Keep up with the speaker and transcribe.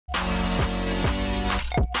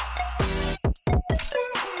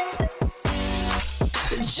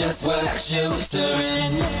just what shoes are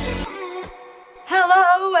in.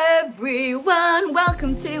 Hello everyone,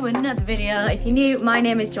 welcome to another video. If you're new, my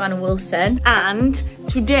name is Joanna Wilson and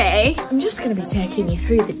today I'm just going to be taking you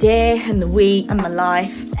through the day and the week and my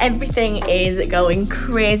life. Everything is going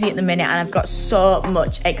crazy at the minute and I've got so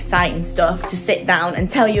much exciting stuff to sit down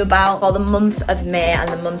and tell you about for the month of May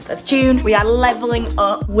and the month of June. We are leveling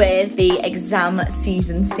up with the exam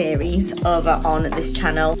season series over on this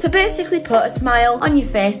channel to basically put a smile on your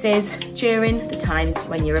faces during the times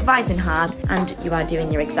when you're revising hard and you are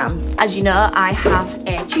doing your exams. As you know, I have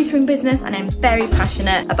a tutoring business and I'm very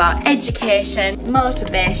passionate about education,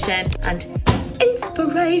 motivation and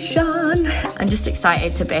inspiration. I'm just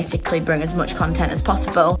excited to basically bring as much content as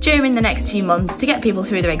possible during the next 2 months to get people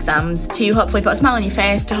through their exams, to hopefully put a smile on your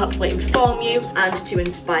face, to hopefully inform you and to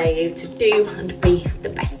inspire you to do and be the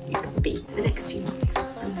best you can be the next 2 months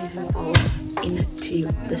and moving forward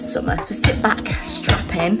into the summer. So sit back,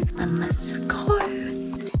 strap in and let's go.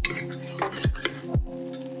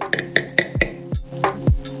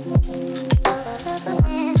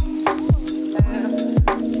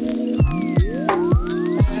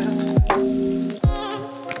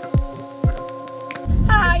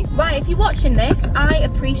 If you're watching this, I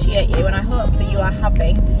appreciate you and I hope that you are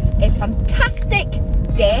having a fantastic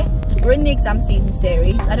day. We're in the exam season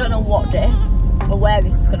series. I don't know what day or where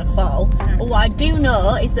this is going to fall, but what I do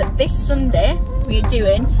know is that this Sunday we are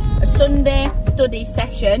doing a Sunday study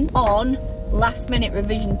session on last minute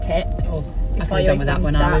revision tips before your exam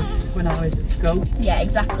starts. When I was at school. Yeah,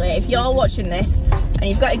 exactly. If you're watching this and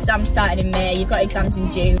you've got exams starting in May, you've got exams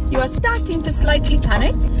in June, you are starting to slightly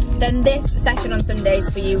panic, then this session on Sundays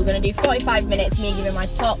for you. We're going to do 45 minutes, me giving my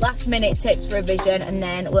top last minute tips for revision, and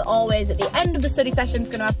then we're always at the end of the study session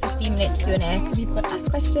going to have 15 minutes Q&A, so people can ask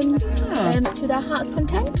questions to their heart's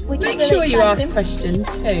content, which is really sure exciting. You ask questions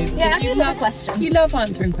too. Yeah, I do love a question. You love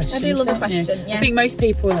answering questions. I do love a question, yeah. I think most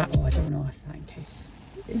people are like, oh, I don't want to ask that in case.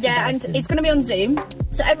 Yeah, and it's going to be on Zoom,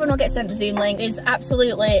 so everyone will get sent the Zoom link. It's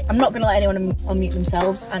absolutely, I'm not going to let anyone unmute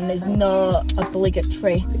themselves, and there's no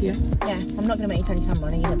obligatory video. Yeah, I'm not going to make you turn your camera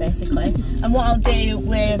on either, basically. And what I'll do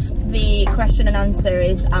with the question and answer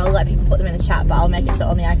is I'll let people put them in the chat, but I'll make it so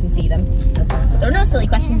only I can see them. So there are no silly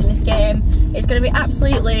questions in this game. It's going to be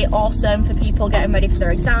absolutely awesome for people getting ready for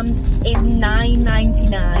their exams. It's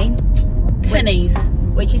 $9.99 pennies,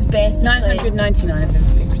 which is basically 999 of them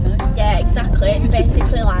to be precise. Yeah, exactly. It's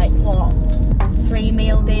basically like what, 3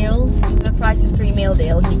 meal deals. For the price of 3 meal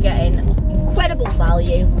deals, you're getting incredible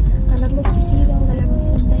value, and I'd love to see you all there on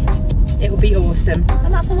Sunday. It will be awesome.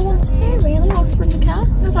 And that's all I want to say, really, whilst we're in the car.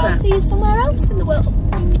 So I'll see you somewhere else in the world.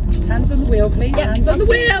 Hands on the wheel, please. Yep, Hands on the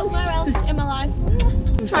wheel. Somewhere else in my life.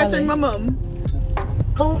 Try to ring my mum.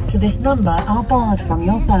 Calls to this number are barred from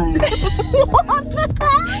your phone. What the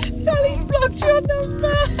heck? Sally's blocked your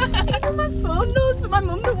number. Even my phone knows that my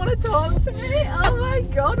mum don't want to talk to me. Oh my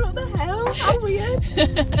god, what the hell? How weird.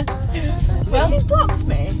 Well, she's blocked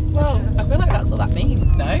me. Well, I feel like that's what that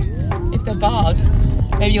means, no? If they're barred,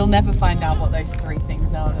 maybe you'll never find out what those 3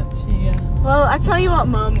 things are that she... Well, I tell you what,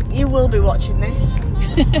 Mum, you will be watching this.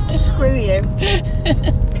 Screw you.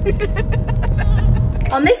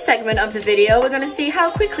 On this segment of the video, we're going to see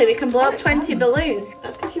how quickly we can blow up 20 balloons.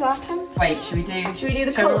 That's because you are 10. Wait, should we do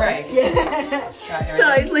the colours? Yeah. Right,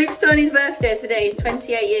 so it's Luke Stoney's birthday today. He's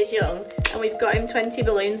 28 years young, and we've got him 20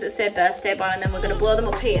 balloons that say birthday boy, and then we're going to blow them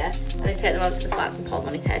up here, and then take them over to the flats and pop them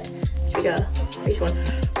on his head. Should we go? Which one?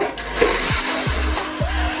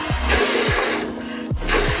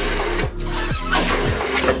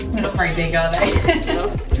 They're not very big, are they?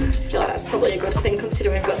 No. I feel like that's probably a good thing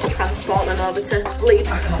considering we've got to transport them over to Leeds.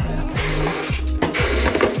 I can't blow it up anymore.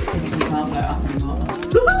 You can't blow it up anymore.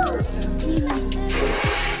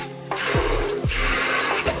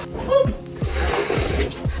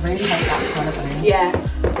 I really hate that smell of balloons. Yeah.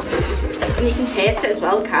 And you can taste it as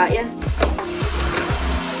well, can't you?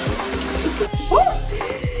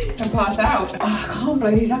 And pass out. Oh, I can't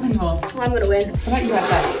blow these up anymore. Well, I'm going to win. I bet you had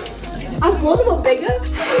less. I'll blow them up bigger.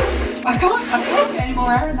 I can't get any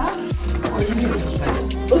more air in that. What are you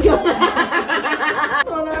doing? Oh,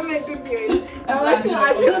 that makes me feel. I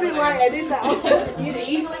feel a bit lightheaded now. You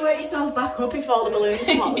easily work yourself back up if all the balloons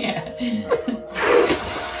pop. Yeah.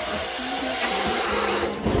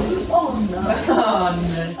 Oh no. Oh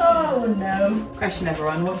no. Oh no. Question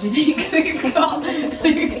everyone, what do you think we've got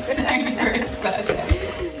Luke's saying for his birthday?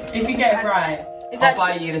 If you get it right, I'll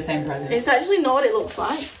buy you the same present. It's actually not what it looks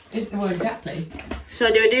like. Well, exactly. Should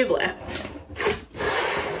I do a double?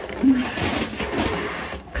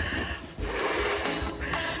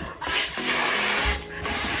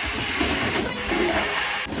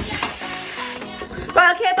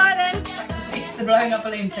 Right, okay, bye then. The blowing up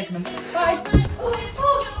balloon's taking them. Bye.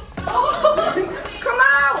 Come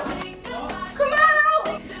out! Come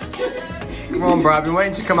out! Come on, bro. I've been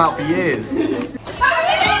waiting to come out for years. That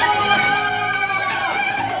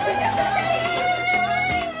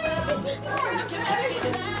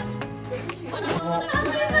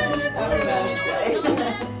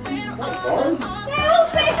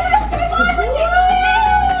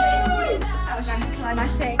was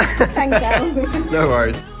anticlimactic. Thanks, Elle. No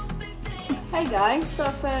worries. Hey guys, so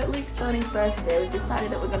for Luke Stoney's birthday, we've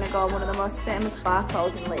decided that we're going to go on one of the most famous bar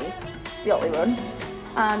crawls in Leeds, the Otley Run.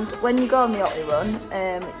 And when you go on the Otley Run,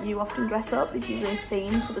 you often dress up. There's usually a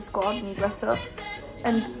theme for the squad and you dress up.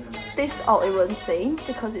 And this Otley Run's theme,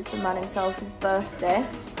 because it's the man himself, his birthday,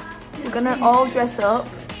 we're going to all dress up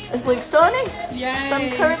as Luke Stoney. Yay. So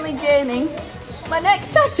I'm currently gaining my neck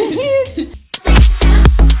tattoos.